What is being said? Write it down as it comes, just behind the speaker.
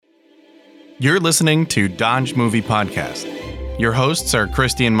You're listening to Dodge Movie Podcast. Your hosts are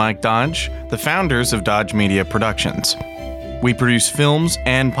Christy and Mike Dodge, the founders of Dodge Media Productions. We produce films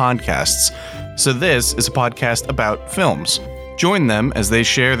and podcasts, so this is a podcast about films. Join them as they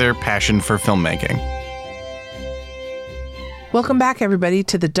share their passion for filmmaking. Welcome back, everybody,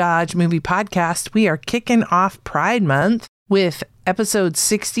 to the Dodge Movie Podcast. We are kicking off Pride Month with episode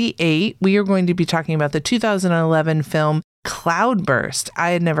 68. We are going to be talking about the 2011 film Cloudburst. I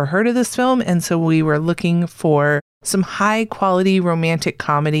had never heard of this film, and so we were looking for some high-quality romantic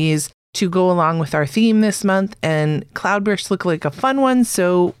comedies to go along with our theme this month, and Cloudburst looked like a fun one,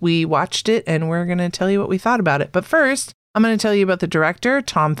 so we watched it, and we're going to tell you what we thought about it. But first, I'm going to tell you about the director,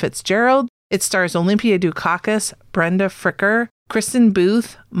 Tom Fitzgerald. It stars Olympia Dukakis, Brenda Fricker, Kristen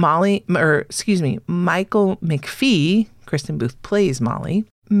Booth, Michael McPhee. Kristen Booth plays Molly.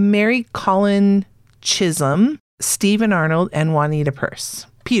 Mary Colin Chisholm, Stephen Arnold, and Juanita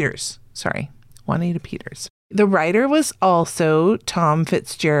Peters. The writer was also Tom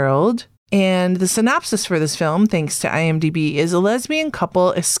Fitzgerald. And the synopsis for this film, thanks to IMDb, is a lesbian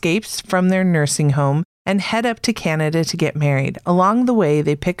couple escapes from their nursing home and head up to Canada to get married. Along the way,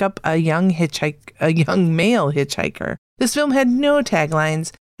 they pick up a young male hitchhiker. This film had no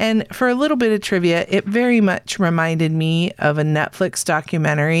taglines, and for a little bit of trivia, it very much reminded me of a Netflix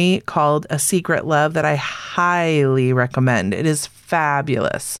documentary called A Secret Love that I highly recommend. It is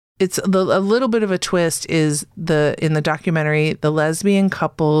fabulous. It's a little bit of a twist is in the documentary, the lesbian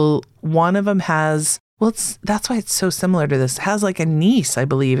couple, one of them has, that's why it's so similar to this, has like a niece, I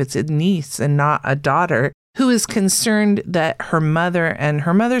believe. It's a niece and not a daughter, who is concerned that her mother and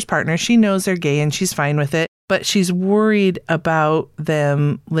her mother's partner, she knows they're gay and she's fine with it, but she's worried about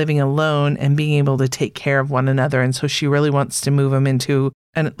them living alone and being able to take care of one another. And so she really wants to move them into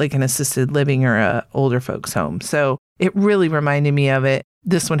an assisted living or a older folks home. So it really reminded me of it.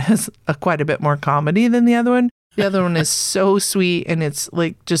 This one has quite a bit more comedy than the other one. The other one is so sweet, and it's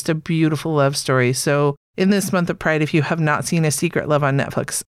like just a beautiful love story. So in this month of Pride, if you have not seen A Secret Love on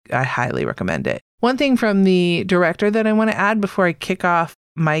Netflix, I highly recommend it. One thing from the director that I want to add before I kick off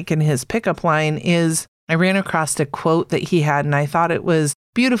Mike and his pickup line is I ran across a quote that he had, and I thought it was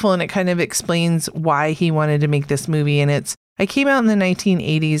beautiful, and it kind of explains why he wanted to make this movie. And it's, I came out in the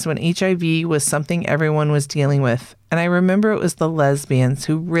 1980s when HIV was something everyone was dealing with. And I remember it was the lesbians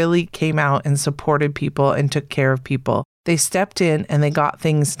who really came out and supported people and took care of people. They stepped in and they got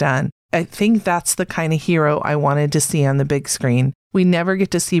things done. I think that's the kind of hero I wanted to see on the big screen. We never get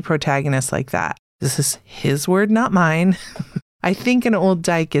to see protagonists like that. This is his word, not mine. I think an old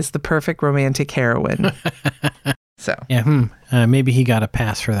dyke is the perfect romantic heroine. So yeah, maybe he got a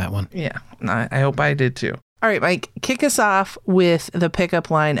pass for that one. Yeah, I hope I did too. All right, Mike, kick us off with the pickup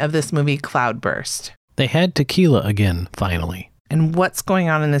line of this movie, Cloudburst. They had tequila again, finally. And what's going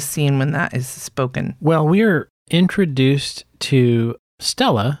on in this scene when that is spoken? Well, we're introduced to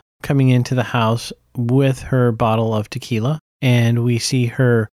Stella coming into the house with her bottle of tequila, and we see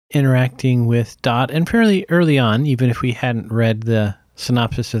her interacting with Dot. And fairly early on, even if we hadn't read the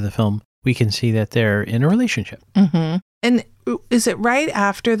synopsis of the film, we can see that they're in a relationship. Mm-hmm. And is it right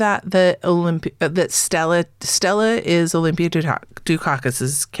after that that Stella is Olympia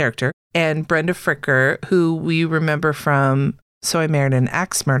Dukakis' character, and Brenda Fricker, who we remember from So I Married an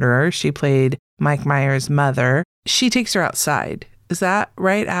Axe Murderer, she played Mike Myers' mother. She takes her outside. Is that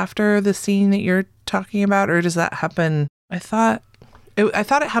right after the scene that you're talking about, or does that happen? I thought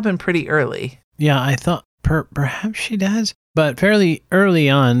it happened pretty early. Yeah, I thought perhaps she does, but fairly early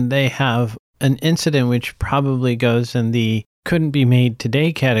on they have an incident which probably goes in the couldn't be made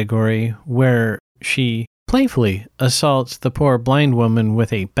today category, where she playfully assaults the poor blind woman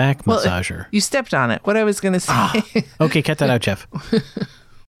with a back massager. You stepped on it. What I was going to say. Okay, cut that out, Jeff.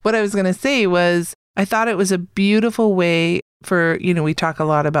 What I was going to say was I thought it was a beautiful way for, we talk a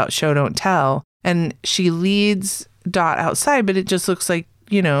lot about show, don't tell. And she leads Dot outside, but it just looks like,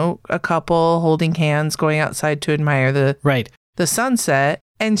 a couple holding hands going outside to admire the sunset.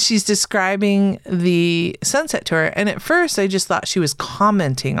 And she's describing the sunset to her. And at first, I just thought she was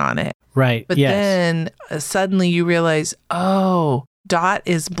commenting on it. Right. But then suddenly you realize, oh, Dot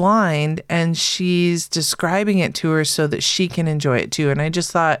is blind and she's describing it to her so that she can enjoy it too. And I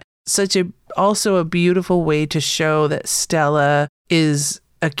just thought also a beautiful way to show that Stella is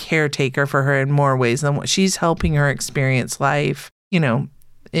a caretaker for her in more ways than what she's helping her experience life,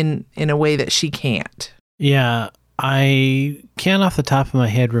 in a way that she can't. Yeah. I can't off the top of my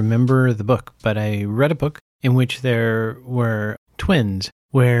head remember the book, but I read a book in which there were twins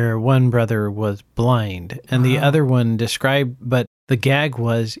where one brother was blind and the other one described, but the gag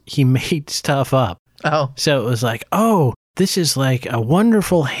was he made stuff up. Oh. So it was like, oh, this is like a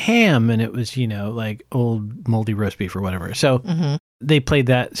wonderful ham. And it was, like old moldy roast beef or whatever. So they played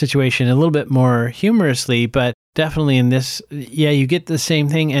that situation a little bit more humorously, but definitely in this, you get the same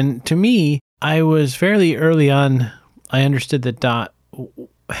thing. And to me, I was fairly early on, I understood that Dot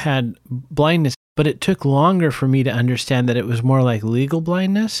had blindness, but it took longer for me to understand that it was more like legal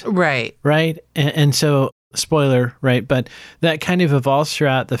blindness. Right. Right. And so, spoiler, right? But that kind of evolves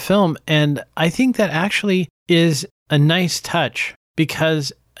throughout the film. And I think that actually is a nice touch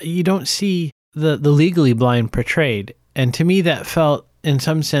because you don't see the legally blind portrayed. And to me, that felt, in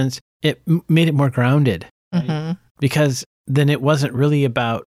some sense, it made it more grounded. Mm-hmm. Because then it wasn't really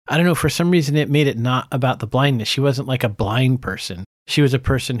about, I don't know, for some reason it made it not about the blindness. She wasn't like a blind person. She was a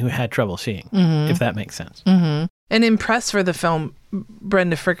person who had trouble seeing, if that makes sense. Mm-hmm. And in press for the film,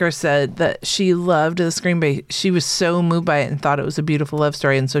 Brenda Fricker said that she loved the screenplay. She was so moved by it and thought it was a beautiful love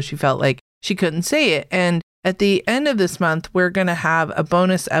story. And so she felt like she couldn't say it. And at the end of this month, we're going to have a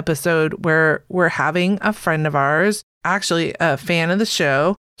bonus episode where we're having a friend of ours, actually a fan of the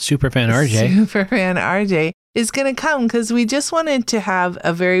show. Superfan RJ is going to come because we just wanted to have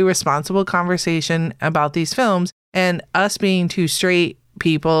a very responsible conversation about these films. And us being two straight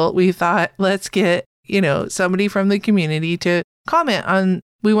people, we thought, let's get, somebody from the community to comment on,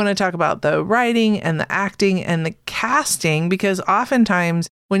 we want to talk about the writing and the acting and the casting, because oftentimes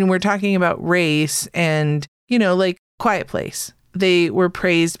when we're talking about race and, like Quiet Place, they were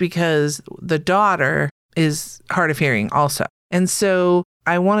praised because the daughter is hard of hearing also. And so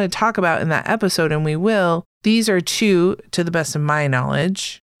I want to talk about in that episode, and we will, these are two, to the best of my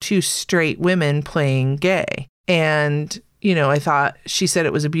knowledge, two straight women playing gay. And, I thought she said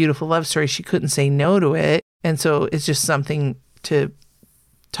it was a beautiful love story. She couldn't say no to it. And so it's just something to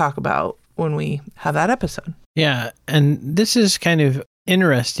talk about when we have that episode. Yeah. And this is kind of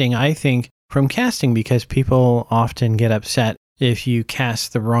interesting, I think, from casting, because people often get upset if you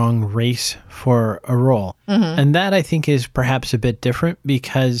cast the wrong race for a role. Mm-hmm. And that, I think, is perhaps a bit different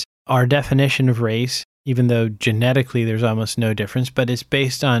because our definition of race, even though genetically there's almost no difference, but it's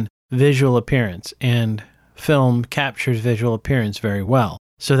based on visual appearance, and film captures visual appearance very well.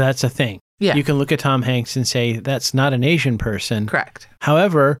 So that's a thing. Yeah. You can look at Tom Hanks and say, that's not an Asian person. Correct.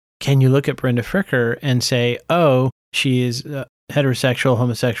 However, can you look at Brenda Fricker and say, oh, she is heterosexual,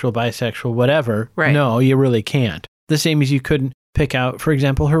 homosexual, bisexual, whatever? Right. No, you really can't. The same as you couldn't pick out, for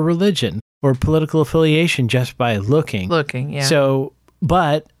example, her religion or political affiliation just by looking. Yeah. So,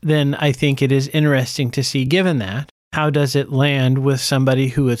 but then I think it is interesting to see, given that, how does it land with somebody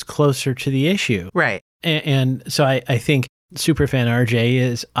who is closer to the issue? Right. And so I think Superfan RJ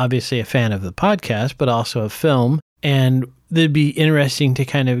is obviously a fan of the podcast, but also of film. And it'd be interesting to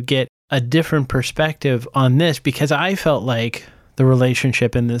kind of get a different perspective on this, because I felt like the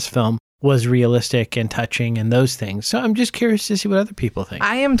relationship in this film was realistic and touching and those things. So I'm just curious to see what other people think.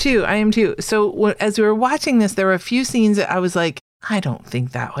 I am too. So as we were watching this, there were a few scenes that I was like, I don't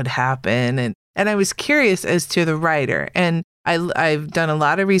think that would happen. And I was curious as to the writer. And I've done a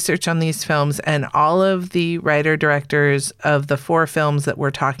lot of research on these films, and all of the writer-directors of the 4 films that we're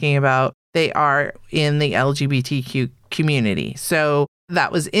talking about, they are in the LGBTQ community. So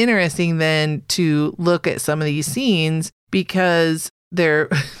that was interesting then to look at some of these scenes, because there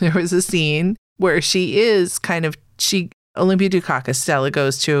was a scene where Olympia Dukakis, Stella,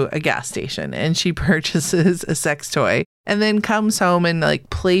 goes to a gas station and she purchases a sex toy and then comes home and like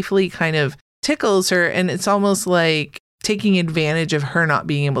playfully kind of tickles her. And it's almost like taking advantage of her not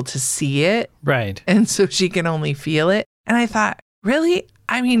being able to see it. Right. And so she can only feel it. And I thought, really?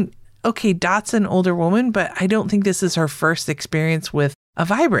 I mean, okay, Dot's an older woman, but I don't think this is her first experience with a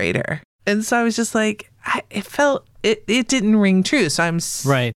vibrator. And so I was just like, it didn't ring true. So I'm...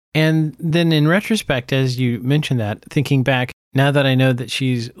 Right. And then in retrospect, as you mentioned that, thinking back, now that I know that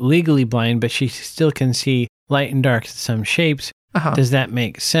she's legally blind, but she still can see light and dark in some shapes, does that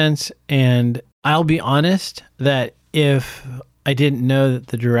make sense? And I'll be honest that if I didn't know that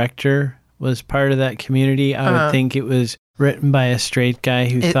the director was part of that community, I would think it was written by a straight guy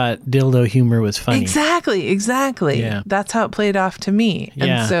who thought dildo humor was funny. Exactly. Yeah. That's how it played off to me.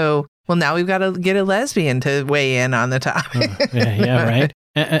 Yeah. And so, well, now we've got to get a lesbian to weigh in on the topic. Yeah, right.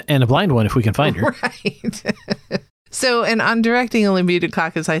 And a blind one if we can find her. Right. So, and on directing Olympia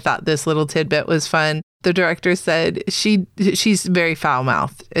Dukakis, I thought this little tidbit was fun. The director said she's very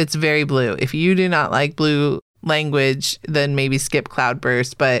foul-mouthed. It's very blue. If you do not like blue language, then maybe skip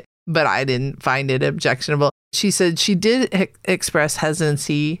Cloudburst, but I didn't find it objectionable. She said she did express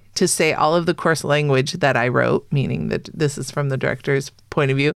hesitancy to say all of the coarse language that I wrote, meaning that this is from the director's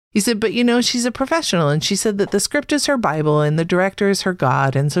point of view, He said, but she's a professional, and she said that the script is her Bible and the director is her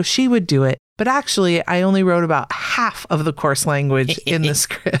God, and so she would do it. But actually, I only wrote about half of the coarse language in the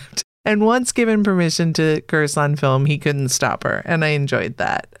script. And once given permission to curse on film, he couldn't stop her. And I enjoyed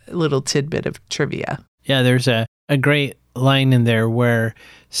that little tidbit of trivia. Yeah, there's a great line in there where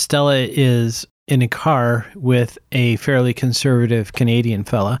Stella is in a car with a fairly conservative Canadian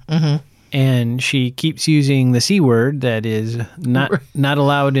fella. Mm-hmm. And she keeps using the C word that is not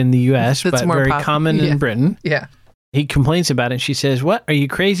allowed in the U.S., but very common in Britain. Yeah. He complains about it. She says, "What? Are you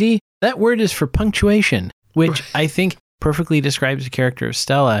crazy? That word is for punctuation," which I think perfectly describes the character of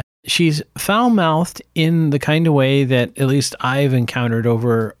Stella. She's foul-mouthed in the kind of way that at least I've encountered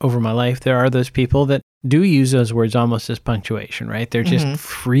over my life. There are those people that do use those words almost as punctuation, right? They're just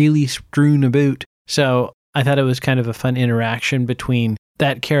freely strewn about. So I thought it was kind of a fun interaction between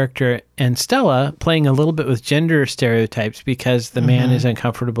that character and Stella, playing a little bit with gender stereotypes because the man is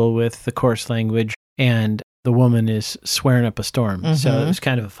uncomfortable with the coarse language and the woman is swearing up a storm. So it was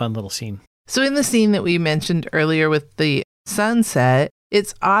kind of a fun little scene. So in the scene that we mentioned earlier with the sunset,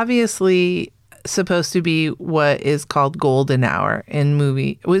 it's obviously supposed to be what is called golden hour in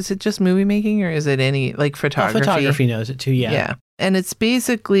movie. Was it just movie making, or is it any like photography? Well, photography knows it too, yeah. Yeah. And it's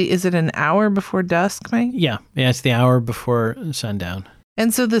basically, is it an hour before dusk, Mike? Yeah, it's the hour before sundown.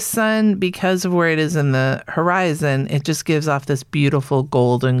 And so the sun, because of where it is in the horizon, it just gives off this beautiful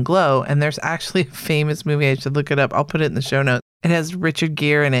golden glow. And there's actually a famous movie, I should look it up. I'll put it in the show notes. It has Richard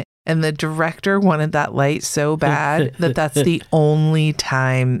Gere in it. And the director wanted that light so bad that that's the only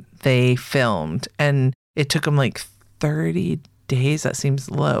time they filmed. And it took them like 30 days. That seems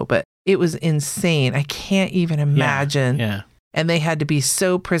low, but it was insane. I can't even imagine. Yeah. And they had to be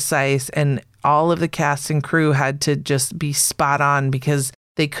so precise, and all of the cast and crew had to just be spot on because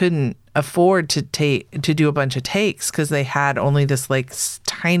they couldn't afford to do a bunch of takes because they had only this like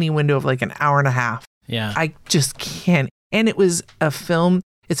tiny window of like an hour and a half. Yeah. I just can't. And it was a film.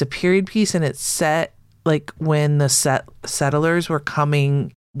 It's a period piece, and it's set like when the settlers were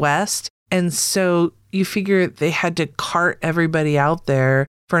coming west. And so you figure they had to cart everybody out there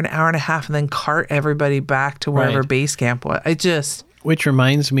for an hour and a half and then cart everybody back to wherever base camp was. Which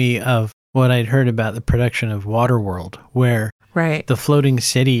reminds me of what I'd heard about the production of Waterworld, where the floating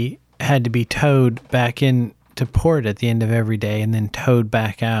city had to be towed back in to port at the end of every day and then towed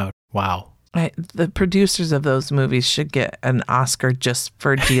back out. Wow. The producers of those movies should get an Oscar just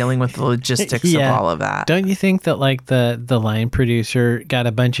for dealing with the logistics of all of that. Don't you think that like the line producer got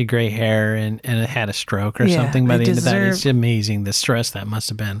a bunch of gray hair and had a stroke or something by the end of that? It's amazing the stress that must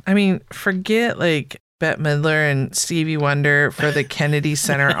have been. I mean, forget like Bette Midler and Stevie Wonder for the Kennedy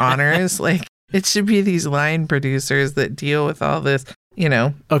Center honors. Like it should be these line producers that deal with all this,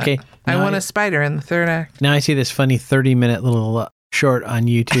 Okay. I want a spider in the third act. Now I see this funny 30-minute little short on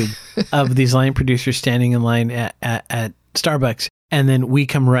YouTube of these line producers standing in line at Starbucks, and then we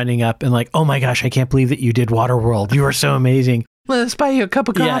come running up and like, oh my gosh, I can't believe that you did Waterworld. You are so amazing. Let's buy you a cup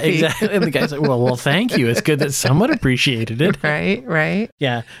of coffee. Yeah, exactly. And the guy's like, well, thank you. It's good that someone appreciated it. Right.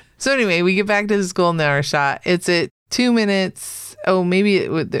 Yeah. So anyway, we get back to this golden hour shot. It's at 2 minutes. Oh, maybe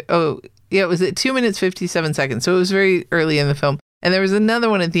it would. Oh, yeah, it was at 2 minutes, 57 seconds. So it was very early in the film. And there was another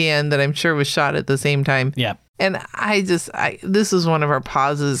one at the end that I'm sure was shot at the same time. Yeah. And this is one of our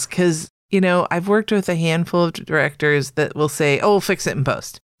pauses because, I've worked with a handful of directors that will say, oh, we'll fix it in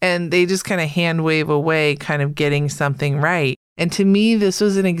post. And they just kind of hand wave away, kind of getting something right. And to me, this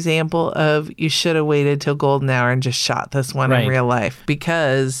was an example of you should have waited till golden hour and just shot this one in real life,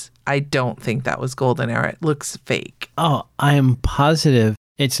 because I don't think that was golden hour. It looks fake. Oh, I am positive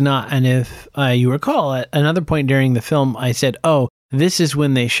it's not. And if you recall, at another point during the film, I said, oh, this is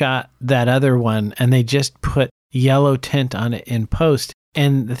when they shot that other one and they just put yellow tint on it in post.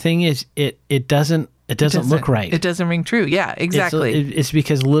 And the thing is, it doesn't look right. It doesn't ring true. Yeah, exactly. It's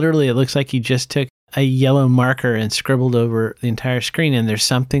because literally it looks like you just took a yellow marker and scribbled over the entire screen, and there's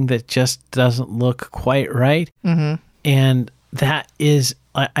something that just doesn't look quite right. Mm-hmm. And that is,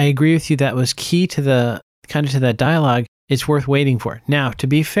 I agree with you, that was key to that dialogue. It's worth waiting for. Now, to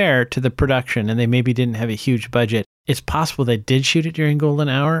be fair to the production, and they maybe didn't have a huge budget, it's possible they did shoot it during golden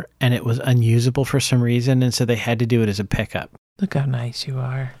hour and it was unusable for some reason, and so they had to do it as a pickup. Look how nice you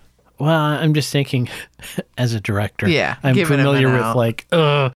are. Well, I'm just thinking as a director. Yeah, I'm familiar with like,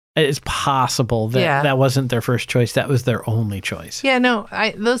 it's possible that that wasn't their first choice. That was their only choice. Yeah, no,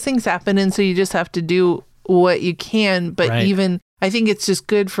 those things happen, and so you just have to do what you can. But even, I think it's just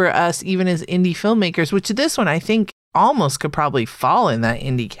good for us, even as indie filmmakers, which this one I think almost could probably fall in that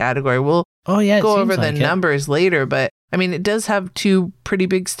indie category. We'll go over the numbers later, but I mean, it does have two pretty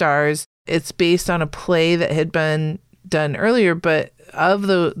big stars. It's based on a play that had been done earlier, but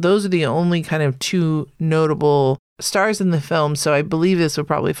those are the only kind of two notable stars in the film. So I believe this would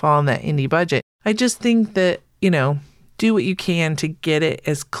probably fall on that indie budget. I just think that, do what you can to get it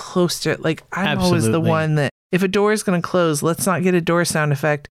as close to it. Like, I'm always the one that if a door is going to close, let's not get a door sound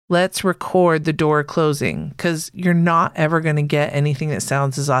effect. Let's record the door closing, because you're not ever going to get anything that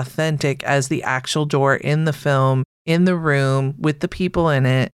sounds as authentic as the actual door in the film, in the room, with the people in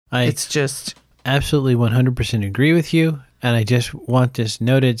it. It's just... absolutely 100% agree with you. And I just want this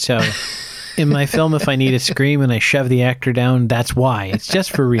noted. So in my film, if I need a scream and I shove the actor down, that's why. It's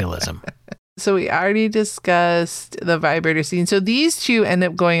just for realism. So we already discussed the vibrator scene. So these two end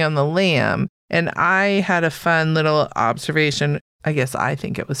up going on the lam. And I had a fun little observation. I guess I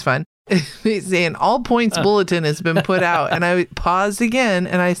think it was fun. Saying all points bulletin has been put out. And I paused again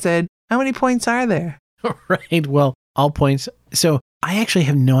and I said, how many points are there? Right. Well, all points. So I actually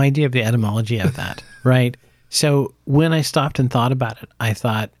have no idea of the etymology of that. Right. So when I stopped and thought about it, I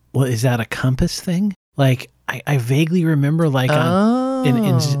thought, well, is that a compass thing? Like, I vaguely remember like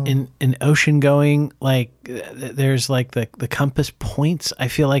in ocean going, like there's like the compass points. I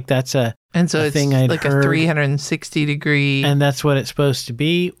feel like that's a thing I'd like heard. A 360 degree. And that's what it's supposed to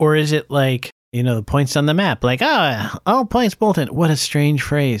be? Or is it like, the points on the map? Like, all points bulletin. What a strange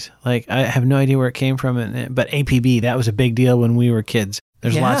phrase. Like, I have no idea where it came from. But APB, that was a big deal when we were kids.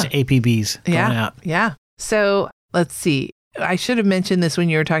 There's lots of APBs going out. Yeah. So let's see. I should have mentioned this when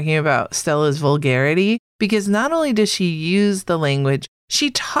you were talking about Stella's vulgarity, because not only does she use the language,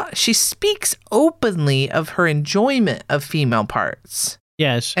 she speaks openly of her enjoyment of female parts.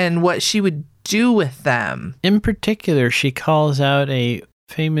 Yes. And what she would do with them. In particular, she calls out a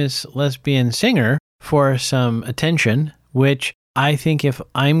famous lesbian singer for some attention, which I think if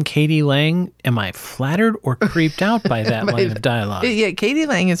I'm Katie Lang, am I flattered or creeped out by that line of dialogue? Yeah, Katie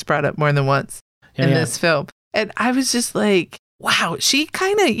Lang is brought up more than once in this film. And I was just like, wow, she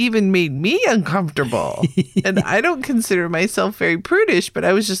kind of even made me uncomfortable. And I don't consider myself very prudish, but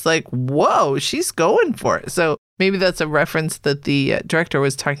I was just like, whoa, she's going for it. So maybe that's a reference that the director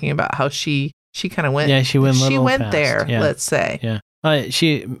was talking about, how she kind of went. Yeah, she went fast. There, let's say. Yeah.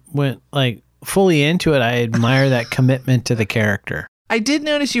 She went like fully into it. I admire that commitment to the character. I did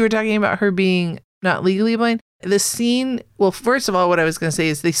notice you were talking about her being not legally blind. The scene, well, first of all, what I was going to say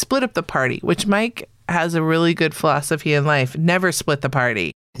is they split up the party, which Mike has a really good philosophy in life. Never split the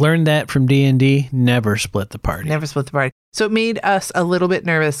party. Learned that from D&D. Never split the party. Never split the party. So it made us a little bit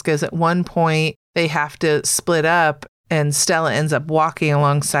nervous because at one point they have to split up and Stella ends up walking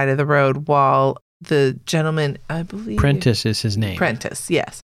alongside of the road while the gentleman, I believe... Prentice is his name. Prentice,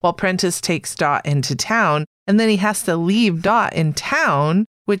 yes. While Prentice takes Dot into town, and then he has to leave Dot in town,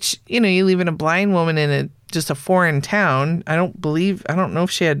 which, you leave a blind woman in just a foreign town. I don't know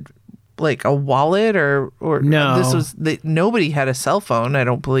if she had like a wallet or no. This was nobody had a cell phone, I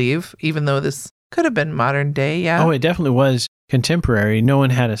don't believe, even though this could have been modern day. Yeah. Oh, it definitely was contemporary. No one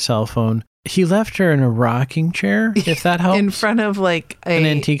had a cell phone. He left her in a rocking chair, if that helps. In front of like an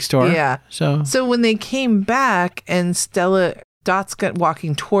antique store. Yeah. So when they came back and Dot's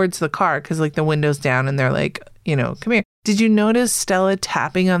walking towards the car because like the window's down and they're like, come here. Did you notice Stella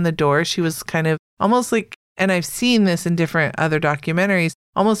tapping on the door? She was kind of almost like, and I've seen this in different other documentaries,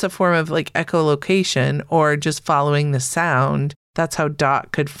 almost a form of like echolocation or just following the sound. That's how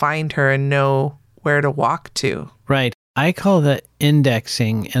Dot could find her and know where to walk to. Right. I call that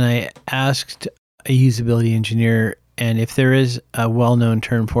indexing, and I asked a usability engineer, and if there is a well-known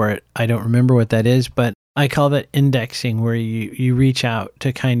term for it, I don't remember what that is, but I call that indexing, where you reach out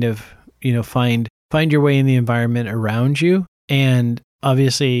to kind of, find your way in the environment around you. And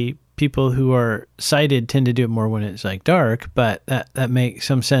obviously people who are sighted tend to do it more when it's like dark, but that makes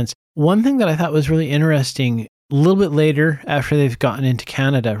some sense. One thing that I thought was really interesting, a little bit later after they've gotten into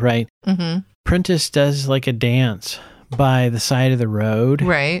Canada, right? Mm-hmm. Prentice does like a dance by the side of the road.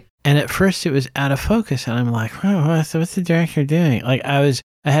 Right. And at first it was out of focus and I'm like, oh, what's the director doing? Like I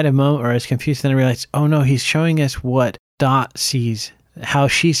had a moment where I was confused, then I realized, oh no, he's showing us what Dot sees, how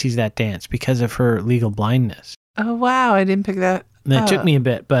she sees that dance because of her legal blindness. Oh wow, I didn't pick that. And it took me a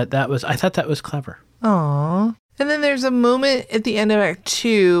bit, but I thought that was clever. Aww. And then there's a moment at the end of Act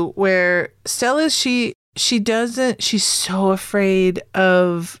 2 where Stella, she's so afraid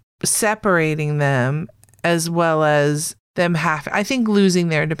of separating them as well as them I think losing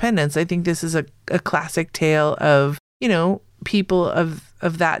their independence. I think this is a classic tale of, people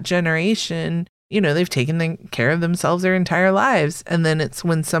of that generation, they've taken care of themselves their entire lives. And then it's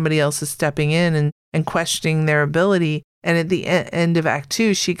when somebody else is stepping in and questioning their ability. And at the end of Act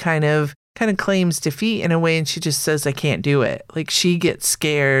 2, she kind of claims defeat in a way, and she just says, I can't do it. Like she gets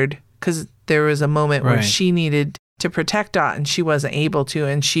scared because there was a moment where she needed to protect Dot, and she wasn't able to.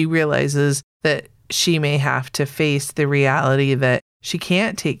 And she realizes that she may have to face the reality that she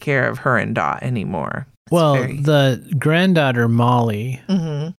can't take care of her and Dot anymore. The granddaughter, Molly,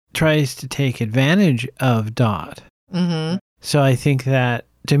 tries to take advantage of Dot. Mm-hmm. So I think that,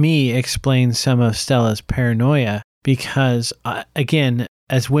 to me, explains some of Stella's paranoia because, again,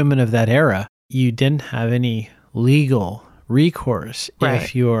 as women of that era, you didn't have any legal recourse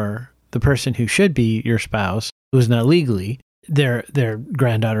if you're the person who should be your spouse, who's not legally. Their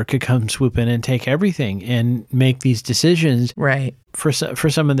granddaughter could come swoop in and take everything and make these decisions for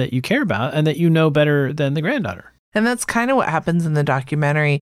someone that you care about and that you know better than the granddaughter. And that's kind of what happens in the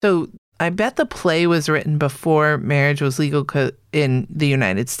documentary. So I bet the play was written before marriage was legal in the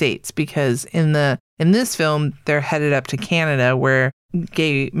United States, because in this film, they're headed up to Canada where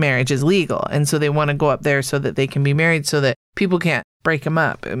gay marriage is legal. And so they want to go up there so that they can be married so that people can't break them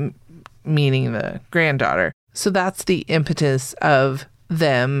up, meaning the granddaughter. So that's the impetus of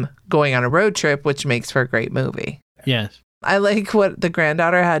them going on a road trip, which makes for a great movie. Yes. I like what the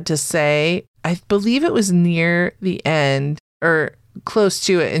granddaughter had to say. I believe it was near the end or close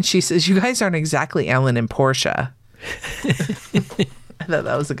to it. And she says, "You guys aren't exactly Ellen and Portia." I thought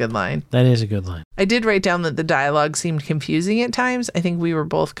that was a good line. That is a good line. I did write down that the dialogue seemed confusing at times. I think we were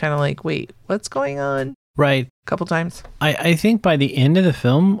both kind of like, wait, what's going on? Right. A couple times. I think by the end of the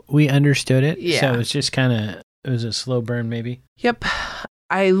film, we understood it. Yeah. So it's just it was a slow burn maybe. Yep.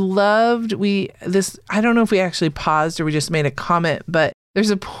 I loved I don't know if we actually paused or we just made a comment, but there's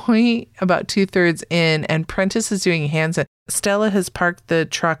a point about 2/3 in and Prentice is doing handstand. Stella has parked the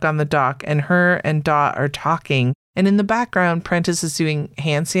truck on the dock and her and Dot are talking. And in the background, Prentice is doing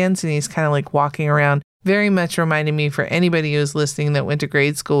handstands and he's kind of like walking around. Very much reminded me, for anybody who's listening that went to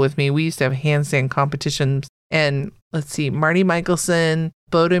grade school with me, we used to have handstand competitions. And let's see, Marty Michelson,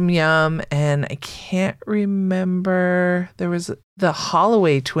 Bodum Yum, and I can't remember, there was the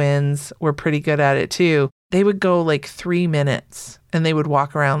Holloway twins were pretty good at it too. They would go like 3 minutes and they would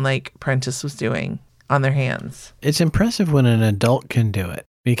walk around like Prentice was doing on their hands. It's impressive when an adult can do it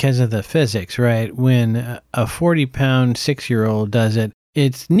because of the physics, right? When a 40-pound 6-year-old does it,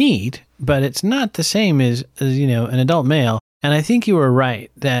 it's neat, but it's not the same as an adult male. And I think you were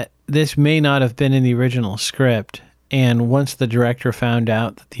right that this may not have been in the original script. And once the director found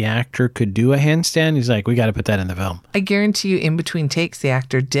out that the actor could do a handstand, he's like, we got to put that in the film. I guarantee you in between takes, the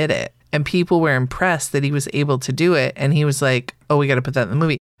actor did it. And people were impressed that he was able to do it. And he was like, oh, we got to put that in the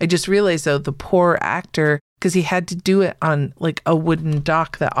movie. I just realized, though, the poor actor, because he had to do it on like a wooden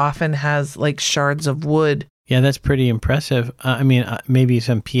dock that often has like shards of wood. Yeah, that's pretty impressive. Maybe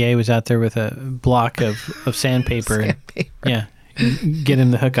some PA was out there with a block of sandpaper. Sandpaper. Yeah, get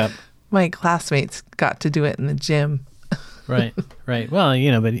him the hookup. My classmates got to do it in the gym. Right.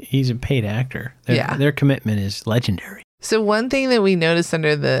 Well, but he's a paid actor. Their commitment is legendary. So one thing that we noticed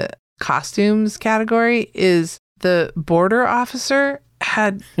under the costumes category is the border officer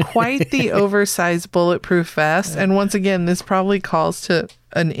had quite the oversized bulletproof vest. And once again, this probably calls to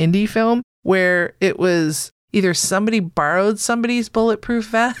an indie film where it was either somebody borrowed somebody's bulletproof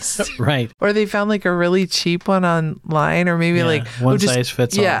vest, right, or they found like a really cheap one online, or maybe one size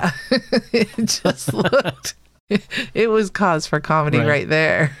fits all. Yeah, it just looked. It was cause for comedy right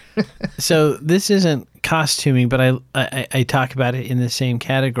there. So this isn't costuming, but I talk about it in the same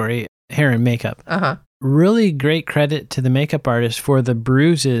category: hair and makeup. Really great credit to the makeup artist for the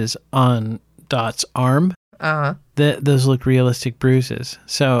bruises on Dot's arm. Those look realistic bruises.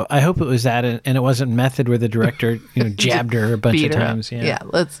 So I hope it was that, and it wasn't method where the director, jabbed her a bunch of times. Yeah.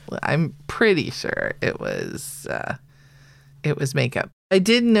 I'm pretty sure it was makeup. I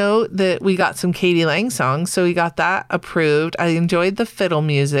did note that we got some Katie Lang songs, so we got that approved. I enjoyed the fiddle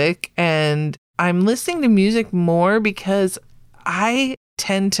music, and I'm listening to music more because I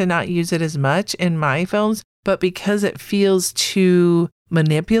tend to not use it as much in my films, but because it feels too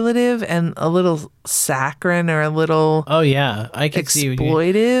manipulative and a little saccharine or a little I can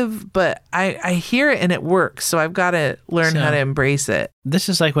exploitive, but I hear it and it works, so I've got to learn how to embrace it. This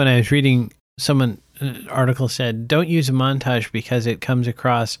is like when I was reading an article said, don't use a montage because it comes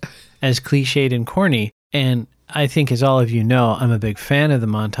across as cliched and corny. And I think, as all of you know, I'm a big fan of the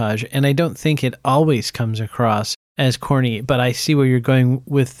montage, and I don't think it always comes across as corny, but I see where you're going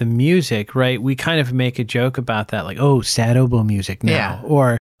with the music, right? We kind of make a joke about that, like, oh, sad oboe music now,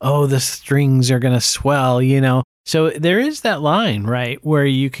 or, oh, the strings are going to swell, So there is that line, right, where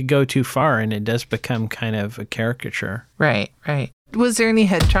you could go too far and it does become kind of a caricature. Right. Was there any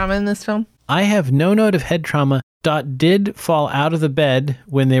head trauma in this film? I have no note of head trauma. Dot did fall out of the bed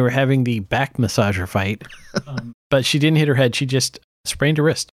when they were having the back massager fight, but she didn't hit her head. She just sprained her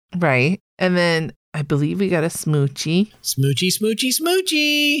wrist. Right. And then I believe we got a smoochie.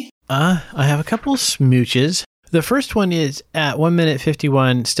 Smoochy. I have a couple smooches. The first one is at 1 minute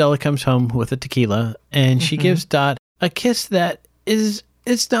 51, Stella comes home with a tequila, and she gives Dot a kiss that is,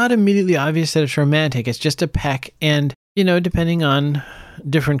 it's not immediately obvious that it's romantic. It's just a peck. And, you know, depending on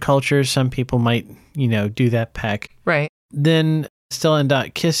different cultures, some people might, you know, do that peck. Right. Then Stella and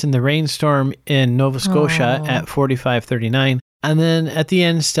Dot kiss in the rainstorm in Nova Scotia at 45:39. And then at the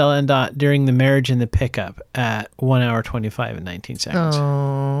end, Stella and Dot during the marriage in the pickup at 1 hour 25 and 19 seconds.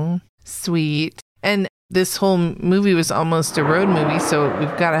 Oh, sweet. And this whole movie was almost a road movie, so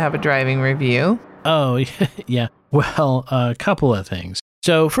we've got to have a driving review. Oh, yeah. Well, a couple of things.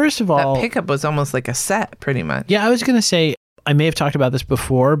 So first of all... That pickup was almost like a set, pretty much. Yeah, I was going to say, I may have talked about this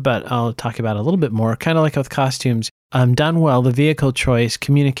before, but I'll talk about it a little bit more. Kind of like with costumes, done well, the vehicle choice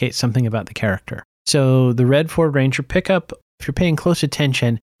communicates something about the character. So the red Ford Ranger pickup, if you're paying close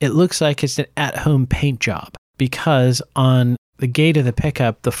attention, it looks like it's an at-home paint job because on the gate of the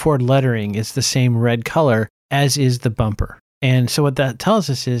pickup, the Ford lettering is the same red color as is the bumper. And so what that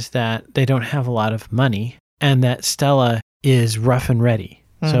tells us is that they don't have a lot of money and that Stella is rough and ready.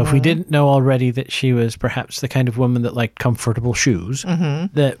 So if we didn't know already that she was perhaps the kind of woman that liked comfortable shoes,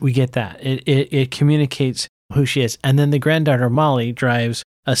 that we get that. It communicates who she is. And then the granddaughter, Molly, drives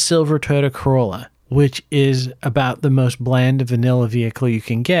a silver Toyota Corolla, which is about the most bland vanilla vehicle you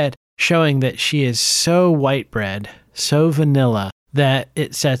can get, showing that she is so white bread, so vanilla, that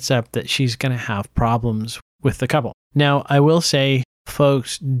it sets up that she's going to have problems with the couple. Now, I will say,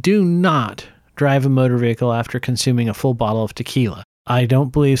 folks, do not drive a motor vehicle after consuming a full bottle of tequila. I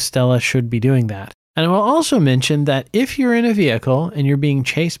don't believe Stella should be doing that. And I will also mention that if you're in a vehicle and you're being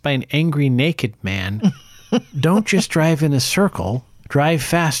chased by an angry naked man, don't just drive in a circle, drive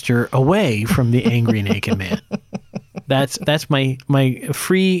faster away from the angry naked man. That's my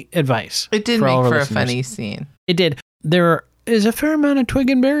free advice. It did make for a funny scene. It did. There is a fair amount of twig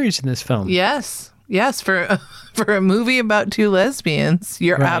and berries in this film. Yes, for a movie about two lesbians,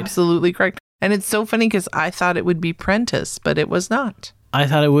 you're absolutely correct. And it's so funny because I thought it would be Prentice, but it was not. I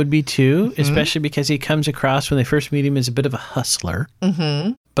thought it would be too, especially because he comes across when they first meet him as a bit of a hustler.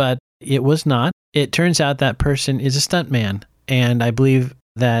 But it was not. It turns out that person is a stuntman. And I believe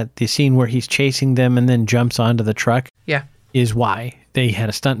that the scene where he's chasing them and then jumps onto the truck is why they had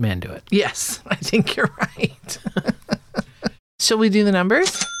a stuntman do it. Yes, I think you're right. Shall we do the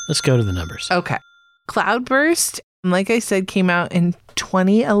numbers? Let's go to the numbers. Okay. Cloudburst, like I said, came out in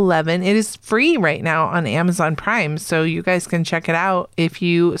 2011. It is free right now on Amazon Prime, so you guys can check it out if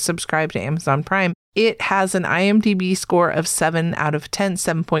you subscribe to Amazon Prime. It has an IMDb score of 7 out of 10,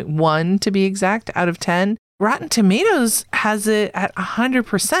 7.1 to be exact, out of 10. Rotten Tomatoes has it at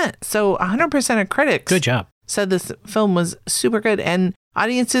 100%. So 100% of critics good job said this film was super good. And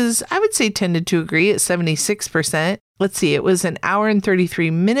audiences, I would say, tended to agree at 76%. Let's see, it was an hour and 33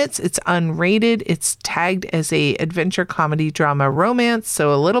 minutes. It's unrated. It's tagged as a adventure, comedy, drama, romance.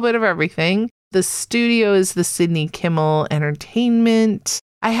 So a little bit of everything. The studio is the Sydney Kimmel Entertainment.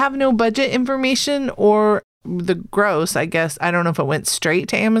 I have no budget information or the gross, I guess. I don't know if it went straight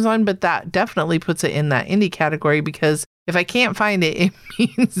to Amazon, but that definitely puts it in that indie category because if I can't find it, it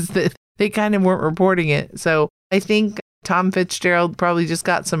means that they kind of weren't reporting it. So I think Tom Fitzgerald probably just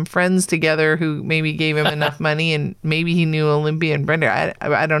got some friends together who maybe gave him enough money and maybe he knew Olympia and Brenda.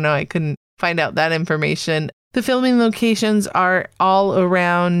 I don't know. I couldn't find out that information. The filming locations are all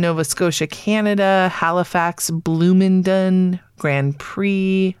around Nova Scotia, Canada, Halifax, Bloomington, Grand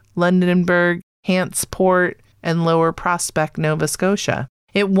Prix, Londonderry, Hantsport, and Lower Prospect, Nova Scotia.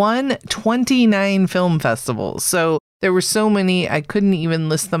 It won 29 film festivals. So there were so many, I couldn't even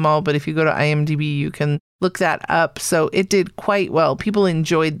list them all. But if you go to IMDb, you can look that up. So it did quite well. People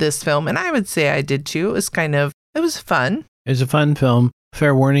enjoyed this film. And I would say I did too. It was fun. It was a fun film.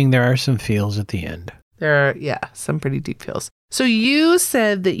 Fair warning, there are some feels at the end. There are, some pretty deep feels. So you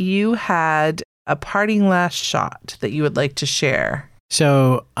said that you had a parting last shot that you would like to share.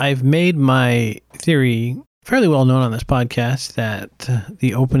 So I've made my theory fairly well known on this podcast that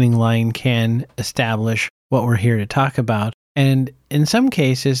the opening line can establish what we're here to talk about. And in some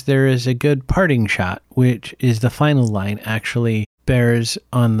cases, there is a good parting shot, which is the final line actually bears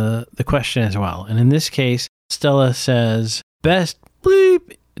on the question as well. And in this case, Stella says, best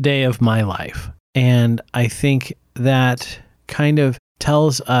bleep day of my life. And I think that kind of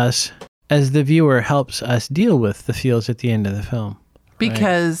tells us, as the viewer, helps us deal with the feels at the end of the film.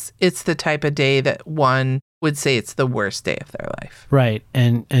 Because it's the type of day that one would say it's the worst day of their life. Right.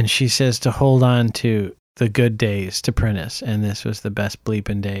 And she says to hold on to the good days to Prentice. And this was the best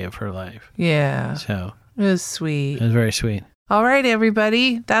bleeping day of her life. Yeah. So it was sweet. It was very sweet. All right,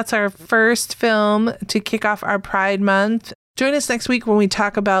 everybody. That's our first film to kick off our Pride Month. Join us next week when we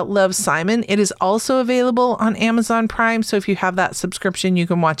talk about Love, Simon. It is also available on Amazon Prime, so if you have that subscription, you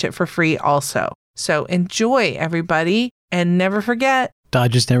can watch it for free also. So enjoy, everybody, and never forget,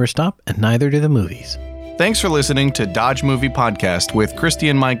 Dodges never stop, and neither do the movies. Thanks for listening to Dodge Movie Podcast with Christy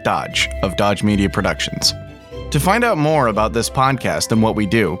and Mike Dodge of Dodge Media Productions. To find out more about this podcast and what we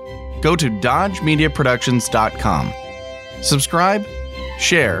do, go to dodgemediaproductions.com. Subscribe,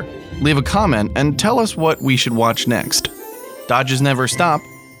 share, leave a comment, and tell us what we should watch next. Dodges never stop,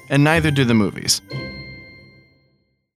 and neither do the movies.